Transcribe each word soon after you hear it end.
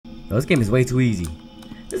Bro, this game is way too easy.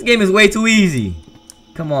 This game is way too easy.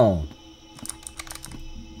 Come on.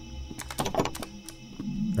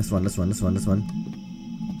 This one.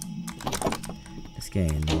 This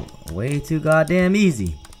game way too goddamn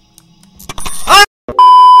easy. Ah!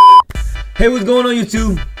 Hey, what's going on,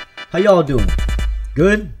 YouTube? How y'all doing?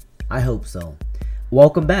 Good? I hope so.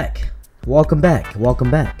 Welcome back. Welcome back.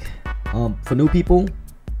 For new people,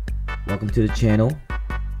 welcome to the channel.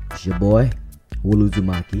 It's your boy,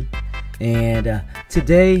 Woluzumaki. And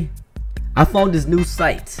today, I found this new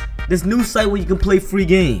site. This new site where you can play free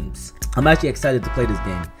games. I'm actually excited to play this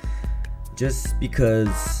game. Just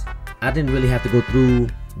because I didn't really have to go through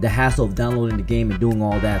the hassle of downloading the game and doing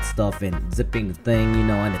all that stuff and zipping the thing, you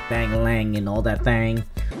know, and the thang-lang and all that thing.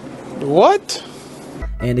 What?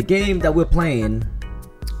 And the game that we're playing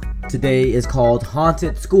today is called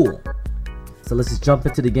Haunted School. So let's just jump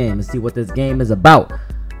into the game and see what this game is about.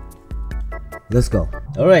 Let's go.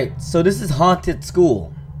 Alright, so this is Haunted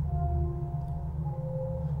School.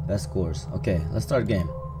 Best scores. Okay, let's start the game.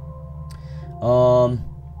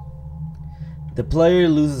 The player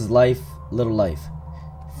loses little life.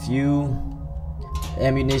 Few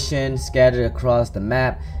ammunition scattered across the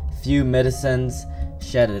map. Few medicines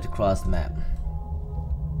shattered across the map.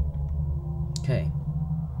 Okay.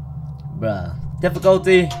 Bruh.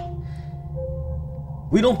 Difficulty.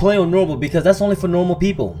 We don't play on normal because that's only for normal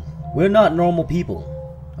people. We're not normal people.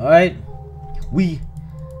 Alright? We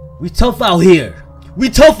tough out here. We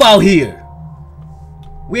tough out here.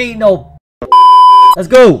 We ain't no. Let's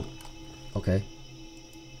go. Okay.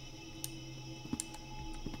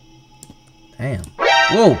 Damn.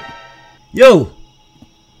 Whoa. Yo.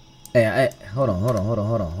 Hey, hold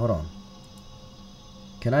on.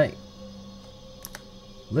 Can I?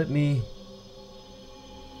 Let me.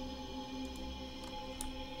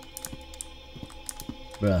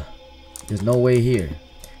 Bruh. There's no way here.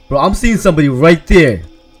 Bro, I'm seeing somebody right there.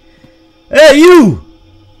 Hey, you!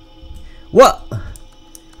 What?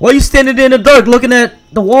 Why are you standing there in the dark looking at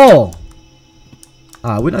the wall?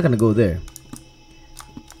 We're not gonna go there.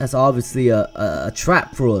 That's obviously a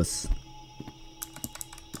trap for us.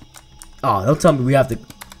 Oh, don't tell me we have to.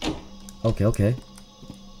 Okay.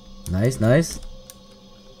 Nice.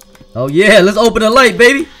 Oh yeah, let's open the light,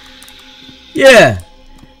 baby. Yeah.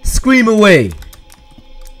 Scream away.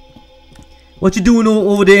 What you doing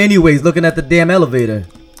over there anyways, looking at the damn elevator?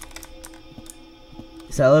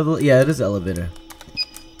 Is that elevator? Yeah, it is an elevator.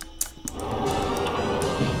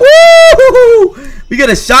 Woo! We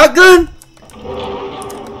got a shotgun?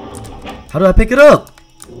 How do I pick it up?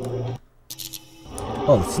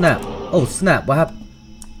 Oh snap. What happened?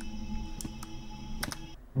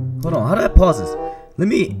 Hold on, how do I pause this? Let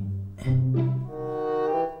me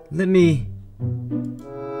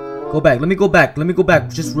go back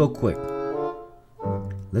just real quick.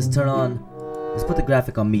 Let's put the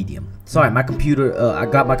graphic on medium. Sorry, my computer, I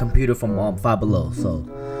got my computer from Five Below, so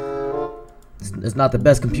it's not the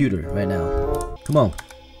best computer right now. Come on.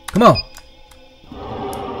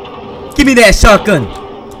 Give me that shotgun.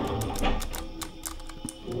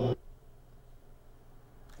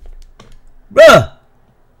 Bruh.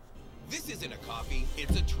 This isn't a coffee,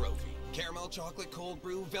 it's a trophy. Caramel chocolate cold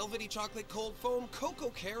brew, velvety chocolate cold foam, cocoa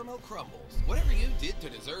caramel crumbles. Whatever you did to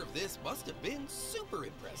deserve this must have been super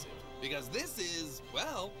impressive. Because this is,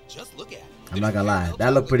 well, just look at it. I'm not gonna lie,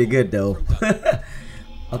 that looked pretty good though.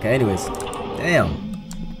 Okay, anyways. Damn.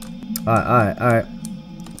 Alright.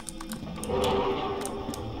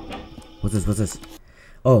 What's this?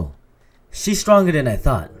 Oh. She's stronger than I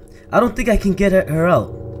thought. I don't think I can get her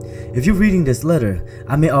out. If you're reading this letter,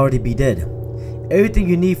 I may already be dead. Everything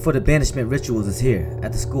you need for the banishment rituals is here,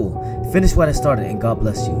 at the school. Finish what I started and God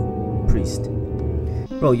bless you. Priest.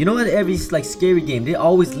 Bro, you know what, every scary game, they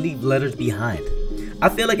always leave letters behind. I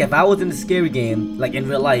feel like if I was in the scary game, like in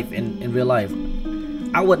real life,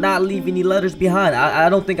 I would not leave any letters behind. I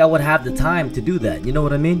don't think I would have the time to do that, you know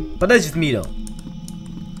what I mean? But that's just me though.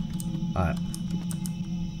 Alright.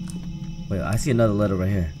 Wait, I see another letter right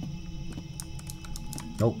here.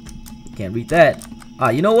 Nope. Can't read that.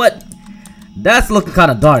 You know what? That's looking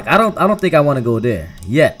kind of dark. I don't think I want to go there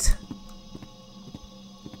yet.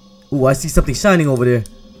 Ooh, I see something shining over there.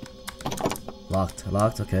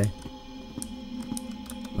 Locked, okay.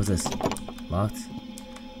 What's this? Locked.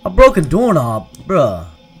 A broken doorknob, bruh.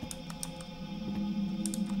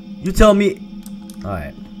 You tell me.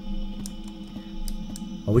 Alright.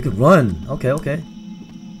 Oh, we can run. Okay.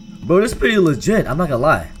 Bro, this is pretty legit. I'm not gonna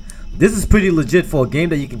lie. This is pretty legit for a game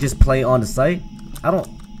that you can just play on the site.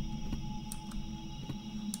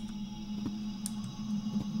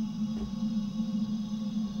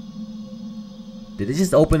 Did it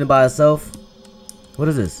just open it by itself? What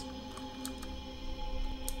is this?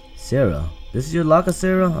 Sarah. This is your locker,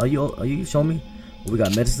 Sarah? Are you showing me? We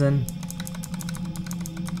got medicine.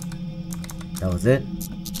 That was it.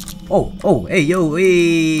 Oh, hey, yo,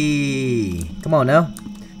 hey. Come on now.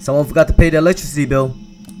 Someone forgot to pay the electricity bill.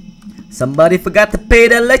 Somebody forgot to pay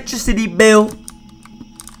the electricity bill.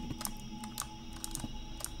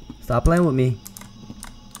 Stop playing with me.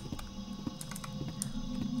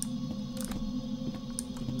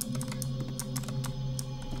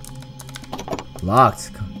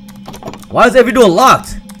 Locked. Why is every door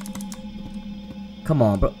locked? Come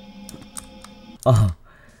on, bro. Oh,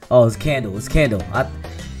 it's candle. It's candle. I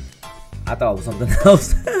thought it was something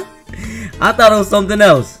else. I thought it was something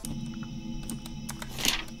else.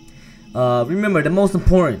 Remember, the most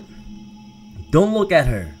important. Don't look at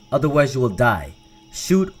her, otherwise you will die.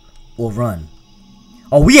 Shoot or run.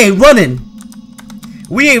 Oh, we ain't running.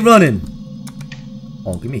 We ain't running.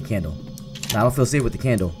 Oh, give me a candle. Nah, I don't feel safe with the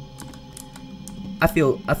candle. I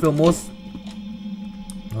feel most.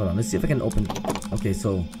 Hold on, let's see if I can open. Okay,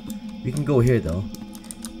 so we can go here though.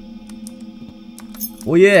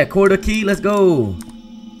 Oh yeah, quarter key. Let's go.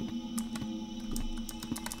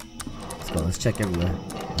 Let's go. Let's check everywhere.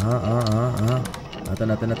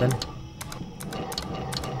 Nothing.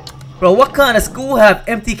 Bro, what kind of school have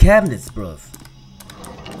empty cabinets, bro?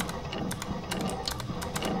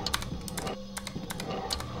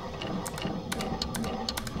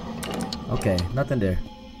 Okay, nothing there.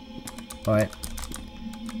 Alright.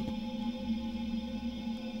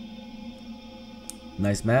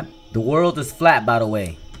 Nice map. The world is flat, by the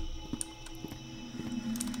way.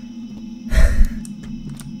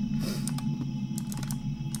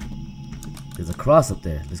 There's a cross up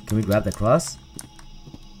there. Can we grab the cross?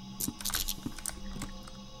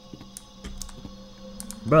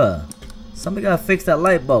 Bruh, somebody gotta fix that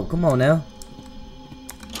light bulb. Come on now.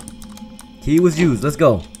 Key was used. Let's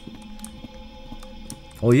go.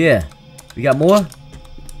 Oh yeah. We got more?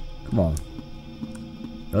 Come on.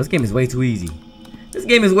 Bro, this game is way too easy. This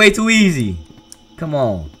game is way too easy. Come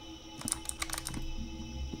on.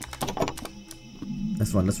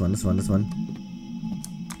 This one. This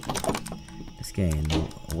game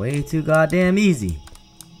way too goddamn easy.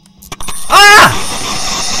 Ah!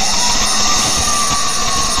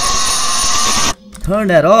 Turn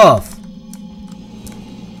that off.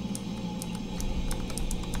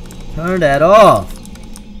 Turn that off.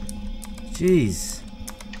 Jeez.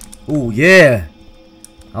 Ooh, yeah.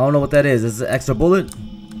 I don't know what that is. Is it an extra bullet?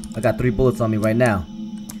 I got 3 bullets on me right now.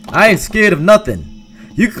 I ain't scared of nothing.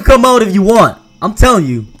 You can come out if you want. I'm telling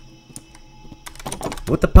you.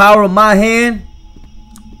 With the power of my hand.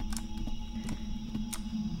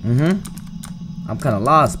 I'm kind of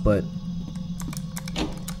lost, but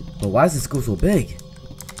why is this school so big?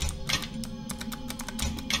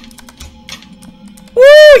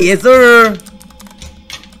 Woo! Yes, sir.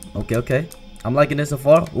 Okay. I'm liking this so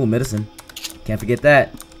far. Ooh, medicine. Can't forget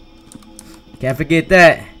that. Can't forget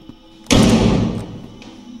that.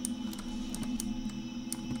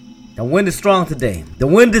 The wind is strong today. The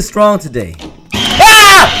wind is strong today.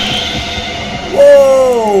 Ah!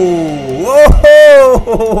 Whoa!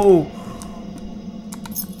 Whoa!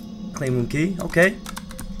 Claim key. Okay.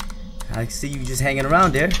 I see you just hanging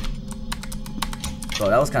around there.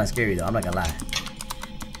 Bro, that was kind of scary though. I'm not gonna lie.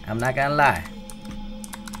 I'm not gonna lie.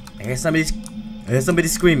 I hear somebody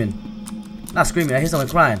screaming. Not screaming. I hear someone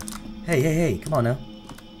crying. Hey! Come on now.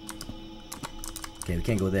 Okay, we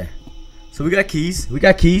can't go there. So we got keys.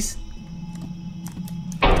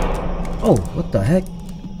 Oh, what the heck?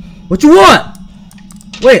 What you want?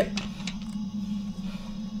 Wait.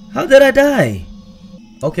 How did I die?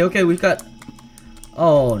 Okay, we got.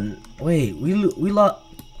 Oh, wait. We lost.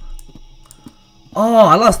 Oh,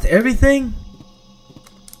 I lost everything?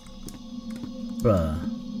 Bruh.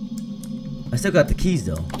 I still got the keys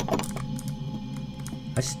though.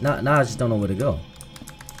 Now I just don't know where to go.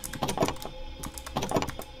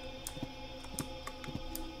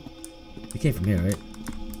 We came from here, right?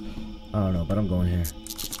 I don't know, but I'm going here.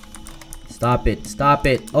 Stop it.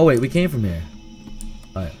 Oh wait, we came from here.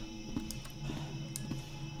 Alright.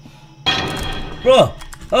 Bro!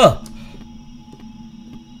 Oh!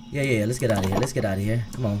 Yeah, let's get out of here.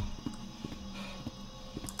 Come on.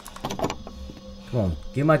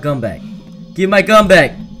 Give my gun back.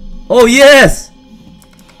 Oh yes!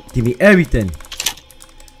 Give me everything.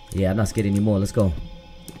 Yeah, I'm not scared anymore. Let's go.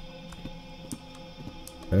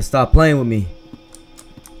 Better stop playing with me.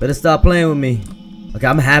 Okay,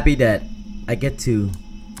 I'm happy that I get to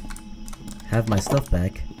have my stuff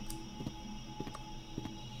back.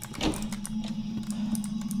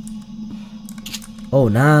 Oh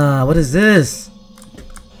nah, what is this?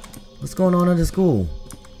 What's going on in the school?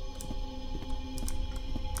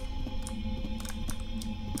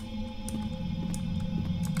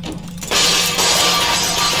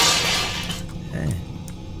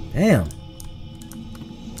 Damn.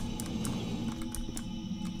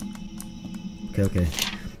 Okay.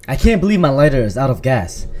 I can't believe my lighter is out of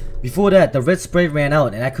gas. Before that, the red spray ran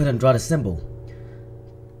out and I couldn't draw the symbol.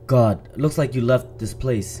 God, looks like you left this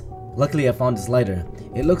place. Luckily, I found this lighter.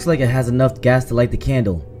 It looks like it has enough gas to light the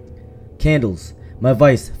candle. Candles. My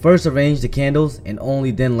advice, first arrange the candles and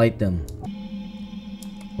only then light them.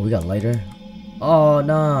 Oh, we got lighter. Oh,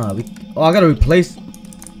 nah. I gotta replace.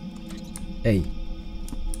 Hey.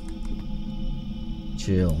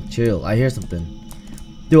 Chill. I hear something.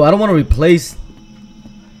 Dude, I don't want to replace.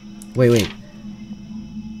 Wait.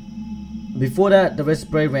 Before that, the red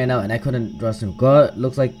spray ran out and I couldn't draw some. God,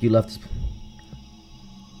 looks like you left.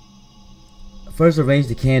 First arrange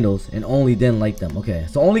the candles and only then light them. Okay,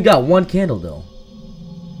 so only got one candle though.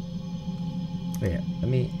 Wait, let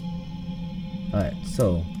me. Alright,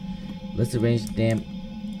 so let's arrange the damn.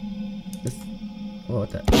 Oh, what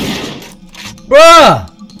the? Bruh!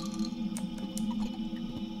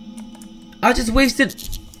 I just wasted.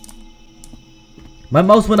 My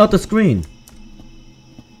mouse went out the screen.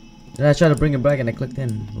 Then I tried to bring it back and I clicked in.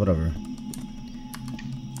 Whatever.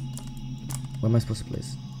 Where am I supposed to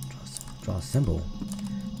place? Draw a symbol.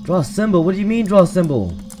 Draw a symbol? What do you mean draw a symbol?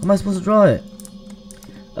 How am I supposed to draw it?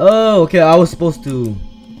 Oh, okay. I was supposed to.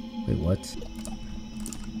 Wait, what?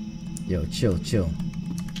 Yo, chill.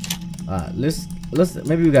 Let's.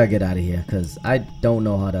 Maybe we gotta get out of here because I don't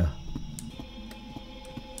know how to.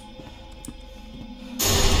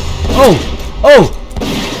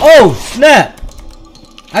 Oh, snap!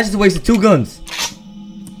 I just wasted 2 guns.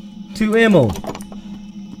 2 ammo.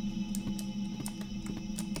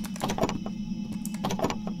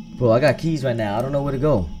 Bro, I got keys right now. I don't know where to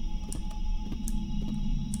go.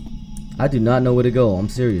 I do not know where to go. I'm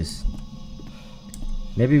serious.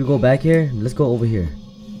 Maybe we go back here? Let's go over here.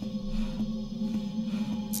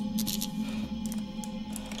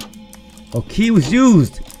 Oh, key was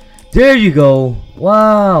used. There you go.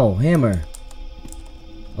 Wow, hammer.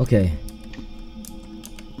 Okay.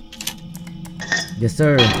 Yes,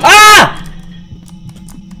 sir. Ah!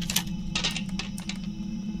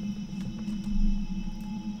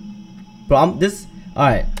 Bro,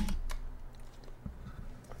 alright.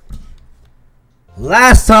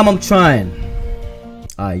 Last time I'm trying.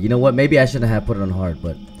 Alright, you know what? Maybe I shouldn't have put it on hard,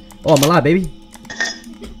 but. Oh, I'm alive, baby.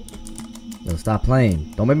 Yo, stop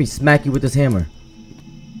playing. Don't make me smack you with this hammer.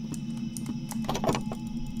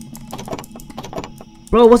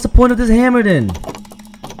 Bro, what's the point of this hammer then?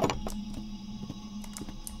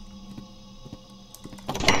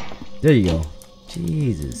 There you go.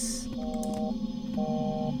 Jesus.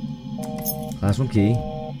 Classroom key.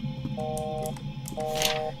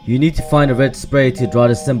 You need to find a red spray to draw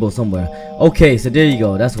the symbol somewhere. Okay, so there you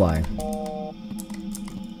go. That's why.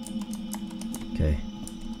 Okay.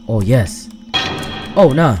 Oh, yes.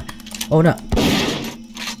 Oh, nah. Oh, nah.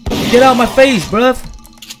 Get out of my face, bruv.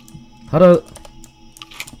 How do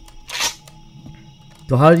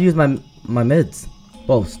I use my meds?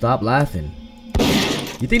 Bro, stop laughing.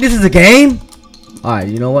 You think this is a game? Alright,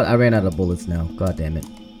 you know what? I ran out of bullets now. God damn it.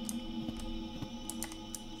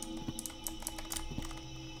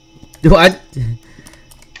 Dude,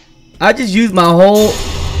 I just used my whole.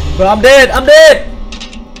 Bro, I'm dead.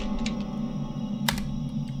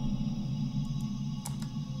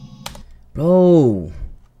 Bro,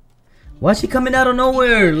 why is she coming out of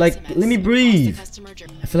nowhere? Like, let me breathe.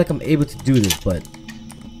 I feel like I'm able to do this, but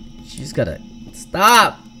she just gotta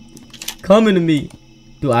stop coming to me.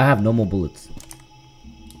 Dude, I have no more bullets.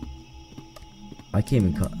 I can't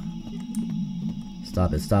even cut.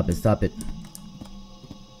 Stop it.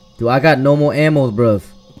 Dude, I got no more ammo, bruv.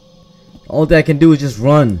 The only thing I can do is just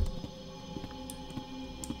run.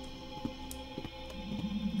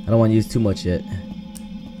 I don't want to use too much yet.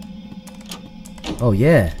 Oh,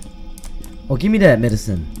 yeah. Oh, give me that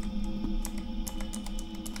medicine.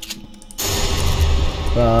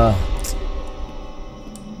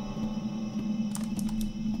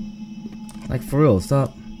 Like, for real,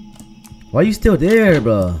 stop. Why are you still there,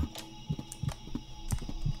 bruh?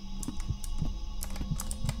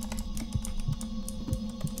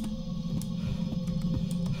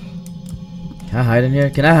 Can I hide in here?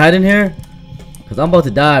 Can I hide in here? Cause I'm about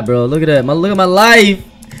to die, bro. Look at that. Look at my life.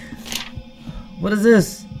 What is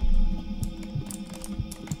this?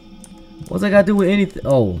 What's I gotta do with anything?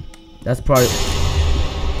 Oh, that's probably.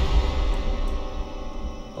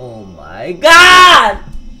 Oh my God!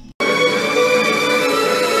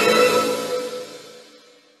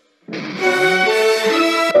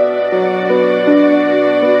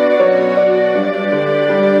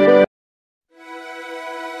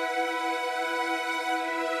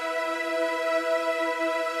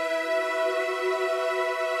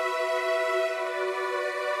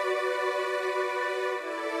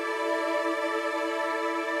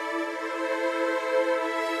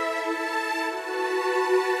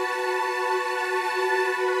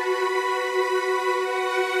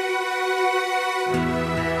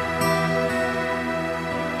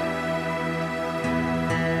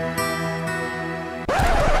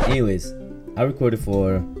 anyways, I recorded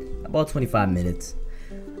for about 25 minutes.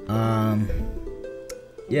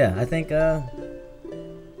 Yeah, I think I'm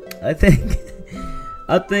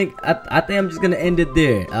just gonna end it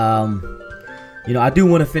there. You know, I do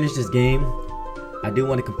want to finish this game. I do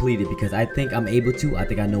want to complete it because I think I'm able to. I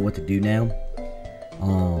think I know what to do now.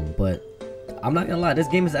 But I'm not gonna lie, this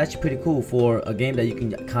game is actually pretty cool for a game that you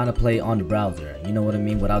can kind of play on the browser. You know what I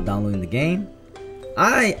mean? Without downloading the game.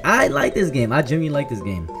 I like this game. I genuinely like this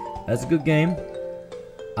game. That's a good game.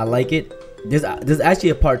 I like it. There's actually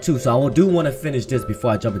a part 2, so I do want to finish this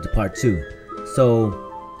before I jump into part 2. So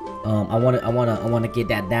I wanna get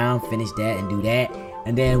that down, finish that, and do that.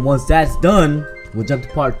 And then once that's done, we'll jump to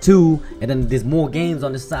part 2. And then there's more games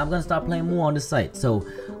on this site. I'm gonna start playing more on this site. So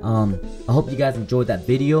I hope you guys enjoyed that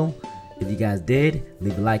video. If you guys did,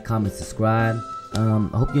 leave a like, comment, subscribe. I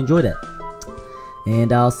hope you enjoyed that.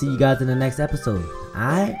 And I'll see you guys in the next episode.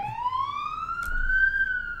 Alright?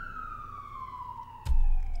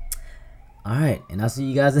 Alright, and I'll see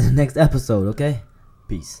you guys in the next episode, okay?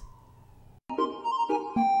 Peace.